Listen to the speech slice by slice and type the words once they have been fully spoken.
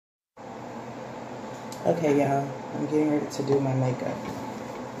Okay, y'all, I'm getting ready to do my makeup.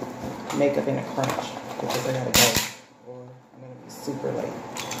 Makeup in a crunch because I gotta go or I'm gonna be super late.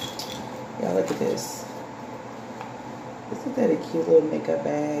 Y'all, look at this. Isn't that a cute little makeup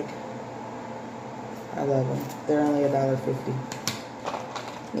bag? I love them. They're only $1.50.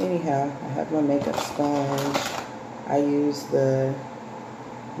 Anyhow, I have my makeup sponge. I use the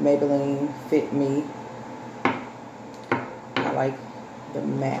Maybelline Fit Me. I like the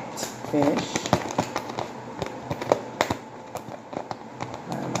matte finish.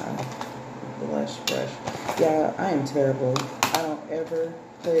 My blush brush. Yeah, I am terrible. I don't ever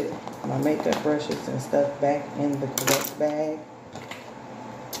put my makeup brushes and stuff back in the correct bag.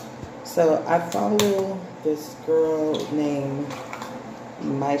 So I follow this girl named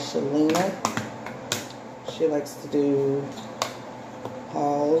Michelina. She likes to do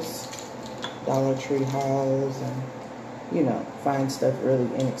hauls, Dollar Tree hauls, and you know, find stuff really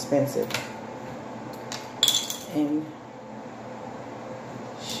inexpensive. And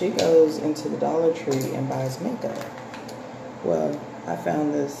she goes into the Dollar Tree and buys makeup. Well, I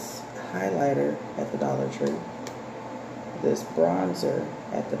found this highlighter at the Dollar Tree, this bronzer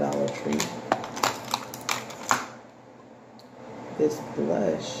at the Dollar Tree, this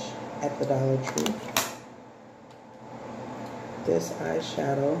blush at the Dollar Tree, this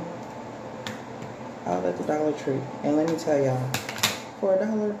eyeshadow, all at the Dollar Tree. And let me tell y'all, for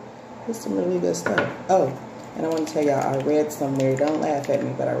 $1, there's some really good stuff. Oh, and I want to tell y'all, I read somewhere, don't laugh at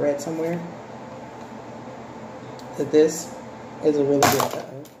me, but I read somewhere that this is a really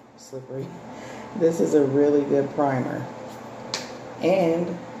good, slippery. This is a really good primer.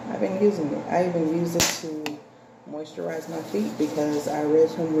 And I've been using it. I even use it to moisturize my feet because I read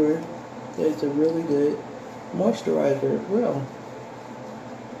somewhere there's a really good moisturizer as well.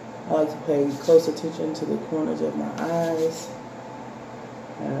 I like to pay close attention to the corners of my eyes,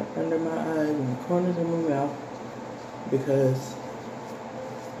 and under my eyes, and the corners of my mouth, because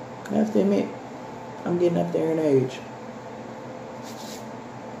I have to admit, I'm getting up there in age.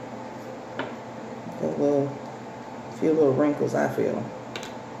 Got a few little wrinkles, I feel.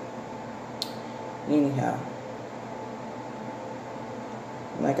 Anyhow,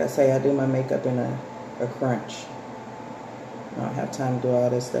 like I say, I do my makeup in a crunch. I don't have time to do all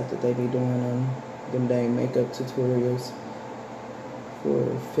this stuff that they be doing on them dang makeup tutorials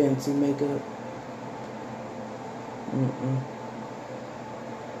for fancy makeup.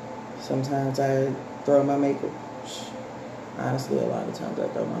 Sometimes I throw my makeup, honestly a lot of times I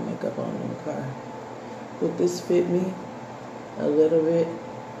throw my makeup on in the car. But this Fit Me a little bit,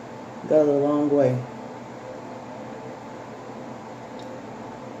 goes a long way.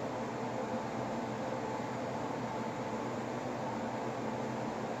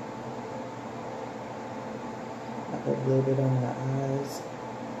 I put a little bit on my eyes.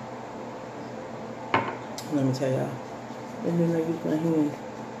 Let me tell y'all, and then I use my hand.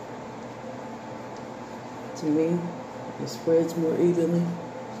 To me, it spreads more evenly,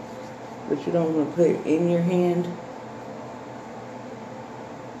 but you don't want to put it in your hand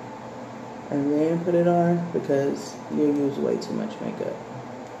and then put it on because you'll use way too much makeup.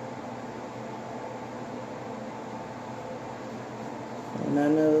 And I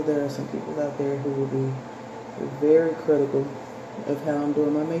know there are some people out there who will be very critical of how I'm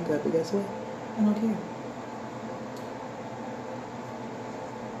doing my makeup, but guess what? I don't care.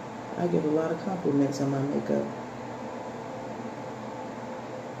 I get a lot of compliments on my makeup.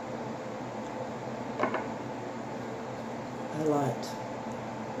 A lot.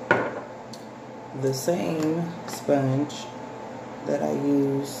 The same sponge that I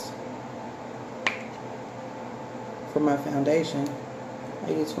use for my foundation,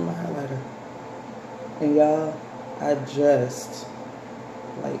 I use for my highlighter. And y'all, I just,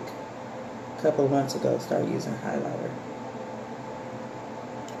 like, a couple of months ago, started using highlighter.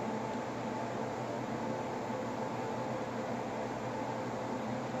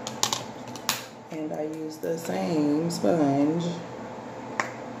 And I use the same sponge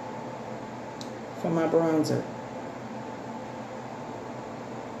for my bronzer.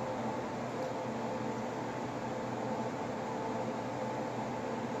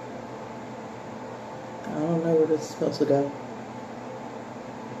 I don't know where this is supposed to go,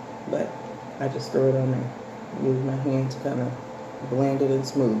 but I just throw it on there. Use my hand to kind of blend it and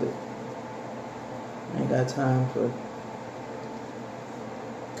smooth it. I ain't got time for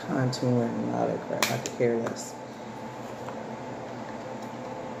contouring and all that crap. I could care less.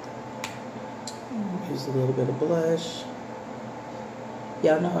 Use a little bit of blush.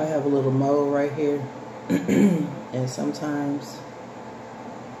 Y'all know I have a little mole right here. And sometimes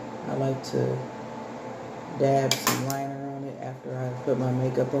I like to dab some liner on it after I put my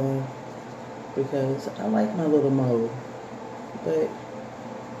makeup on. because I like my little mode, but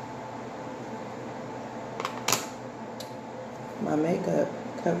my makeup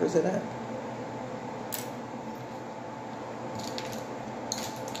covers it up.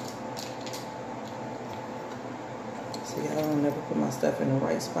 See, I don't never put my stuff in the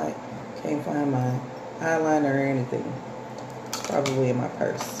right spot. Can't find my eyeliner or anything. It's probably in my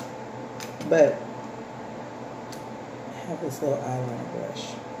purse. But I have this little eyeliner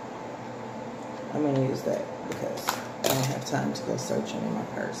brush. I'm going to use that because I don't have time to go searching in my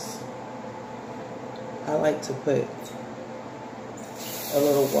purse. I like to put a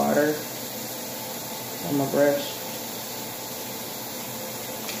little water on my brush.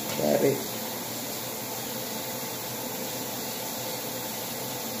 Dab it.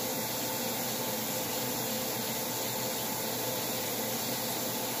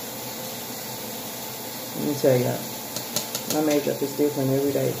 Let me tell y'all, my makeup is different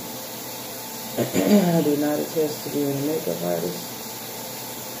every day. I do not attest to being a makeup artist.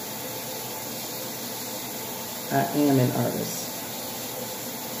 I am an artist,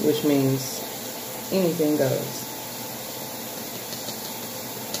 which means anything goes.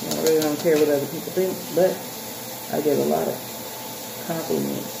 I really don't care what other people think, but I get a lot of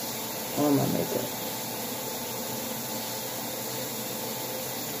compliments on my makeup.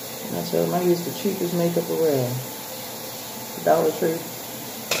 And I tell them I use the cheapest makeup around. Dollar Tree.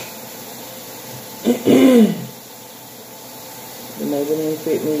 The Maybelline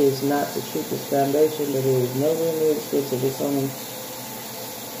Fit Me is not the cheapest foundation, but it is nowhere near expensive. It's only,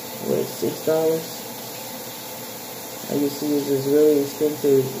 what, $6? I used to use this really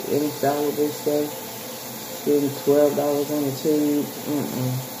expensive infallible stuff. Getting $12 on the tube.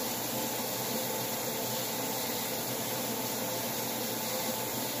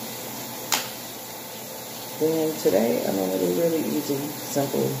 Then today, I'm going to do really easy,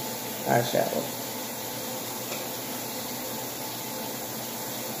 simple eyeshadow.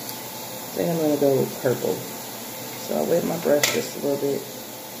 I think I'm going to go with purple. So I'll wet my brush just a little bit.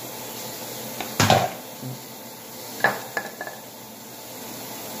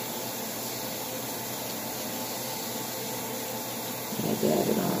 And I dab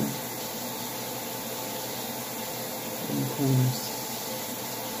it on in the corners.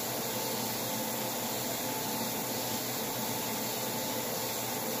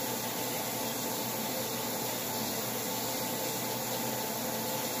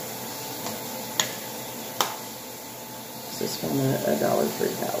 This from a Dollar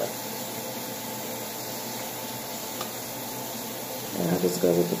Tree palette. And I'll just go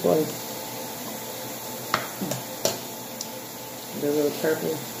with the blue. The little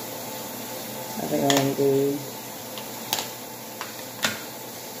purple. I think I want to do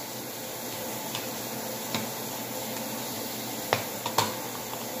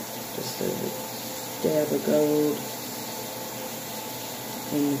just a dab of gold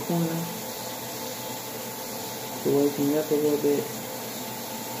in the corner to wake me up a little bit.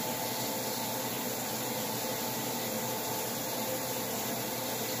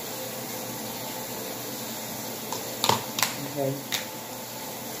 Okay.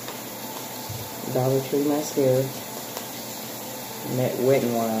 Dollar Tree mascara. Wet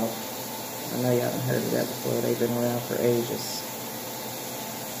n Wild. I know y'all haven't heard of that before. They've been around for ages.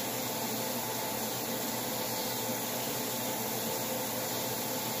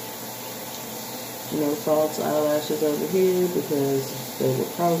 No false eyelashes over here because they will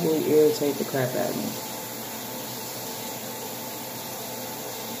probably irritate the crap out of me.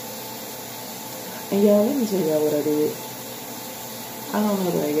 And y'all, let me tell y'all what I did. I don't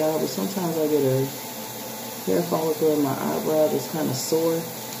know about y'all, but sometimes I get a hair follicle in my eyebrow that's kind of sore.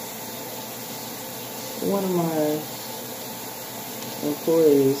 One of my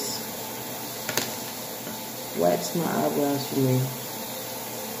employees waxed my eyebrows for me.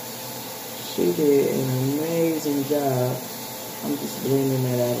 She did an amazing job. I'm just blending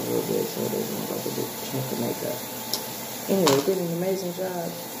that out a little bit so it doesn't look like a big chunk of makeup. Anyway, did an amazing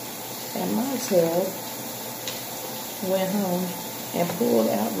job. And Montel went home and pulled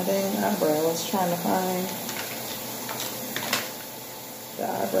out my dang eyebrows trying to find the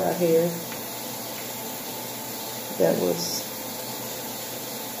eyebrow hair that was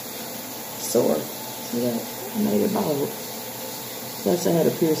sore. See that? I made it bald. Plus I had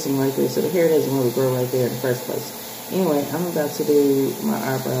a piercing right there, so the hair doesn't really grow right there in the first place. Anyway, I'm about to do my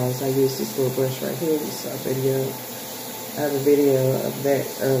eyebrows. I used this little brush right here. You saw a video. I have a video of that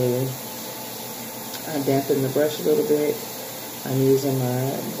earlier. I dampened the brush a little bit. I'm using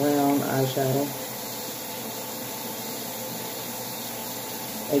my brown eyeshadow.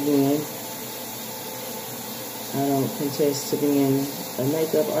 Again, I don't contest to being a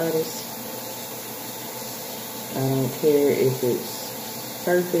makeup artist. I don't care if it's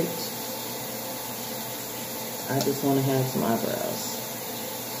perfect. I just want to have some eyebrows.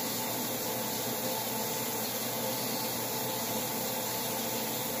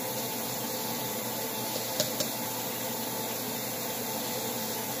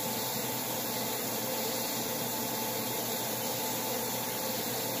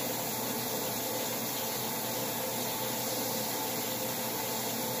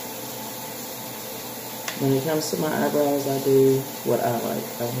 When it comes to my eyebrows, I do what I like.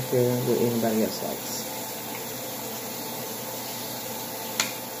 I don't care what anybody else likes.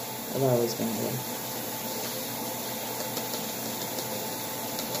 I've always been that way.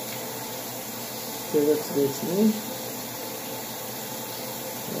 If it looks good to me,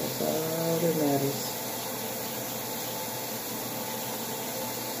 that's all that matters.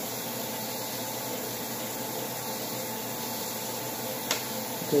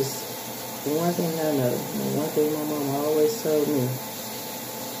 Because the one thing I know, the one thing my mama always told me,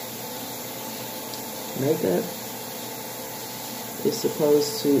 makeup is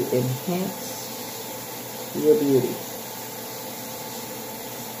supposed to enhance your beauty.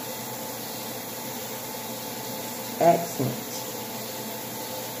 Accent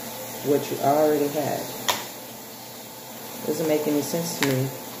what you already have. Doesn't make any sense to me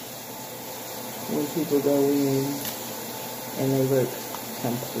when people go in and they look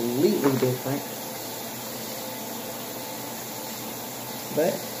completely different.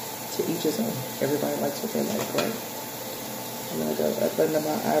 But to each his own. Everybody likes what they like, right? I'm gonna go up under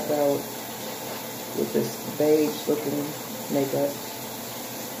my eyebrow with this beige looking makeup.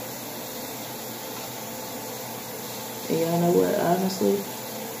 And y'all know what, honestly?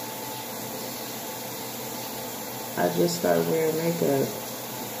 I just started wearing makeup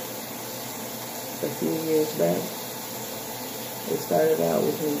a few years back. It started out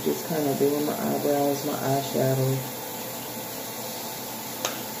with me just kind of doing my eyebrows, my eyeshadow.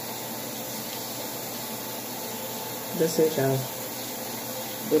 That's it, y'all.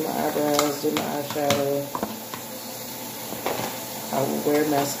 Do my eyebrows, do my eyeshadow. I would wear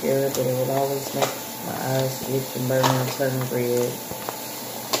mascara, but it would always make my eyes itch and burn and turn red.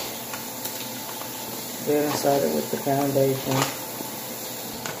 Then I started with the foundation.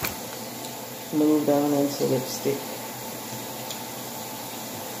 Moved on into lipstick.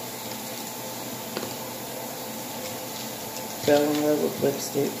 Fell in love with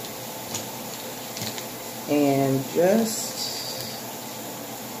lipstick. And just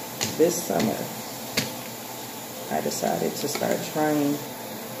this summer, I decided to start trying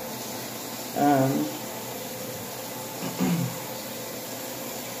hell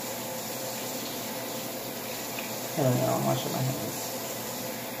no, I'm washing my hands.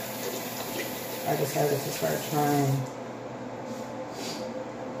 I decided to start trying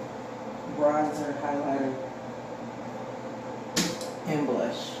bronzer, highlighter, and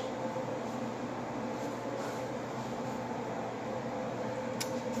blush.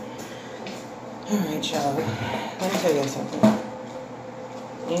 Alright, y'all. Let me tell you something.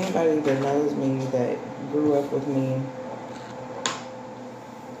 Anybody that knows me, that grew up with me,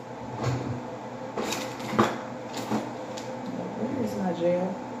 where is my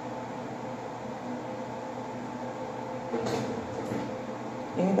gel?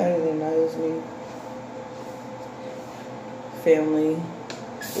 Anybody that knows me, family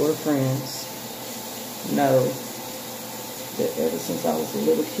or friends, know that ever since I was a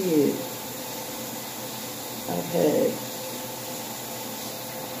little kid, I've had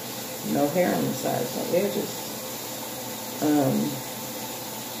no hair on the sides, no edges.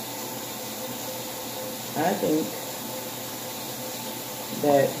 I think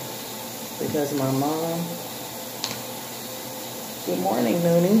that because my mom, good morning,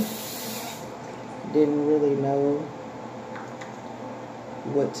 Noonie, didn't really know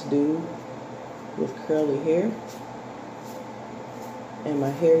what to do with curly hair. And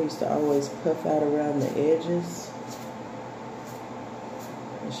my hair used to always puff out around the edges.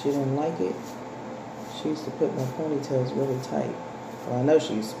 And she didn't like it. She used to put my ponytails really tight. Well, I know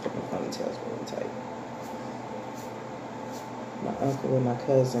she used to put my ponytails really tight. My uncle and my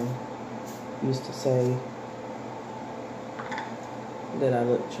cousin used to say that I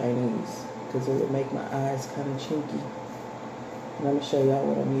looked Chinese because it would make my eyes kind of chinky. And I'm going to show y'all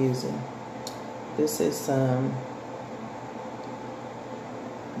what I'm using. This is some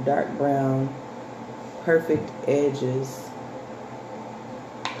dark brown, perfect edges.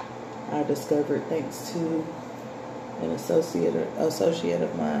 I discovered thanks to an associate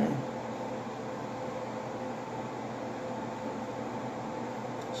of mine.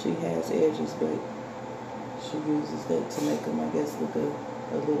 She has edges, but she uses that to make them, I guess, look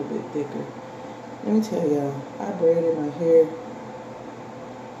a little bit thicker. Let me tell y'all, I braided my hair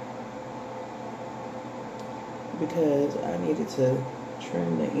because I needed to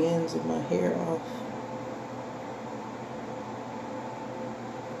trim the ends of my hair off.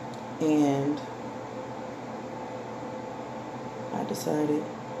 And I decided,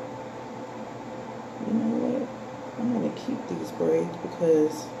 you know what? I'm gonna keep these braids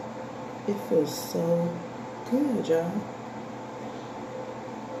because it feels so good, y'all.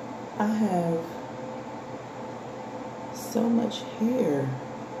 I have so much hair.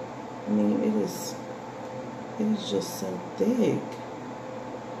 I mean, it is just so thick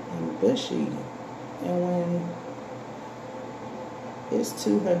and bushy. And when it's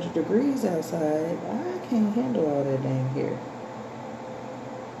 200 degrees outside, I can't handle all that dang hair.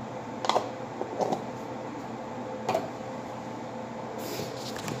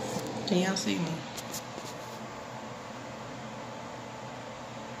 Can y'all see me?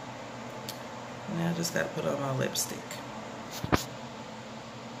 Now I just gotta put on my lipstick.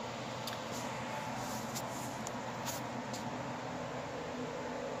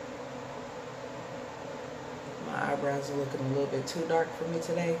 My eyebrows are looking a little bit too dark for me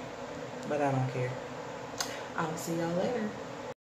today, but I don't care. I'll see y'all later.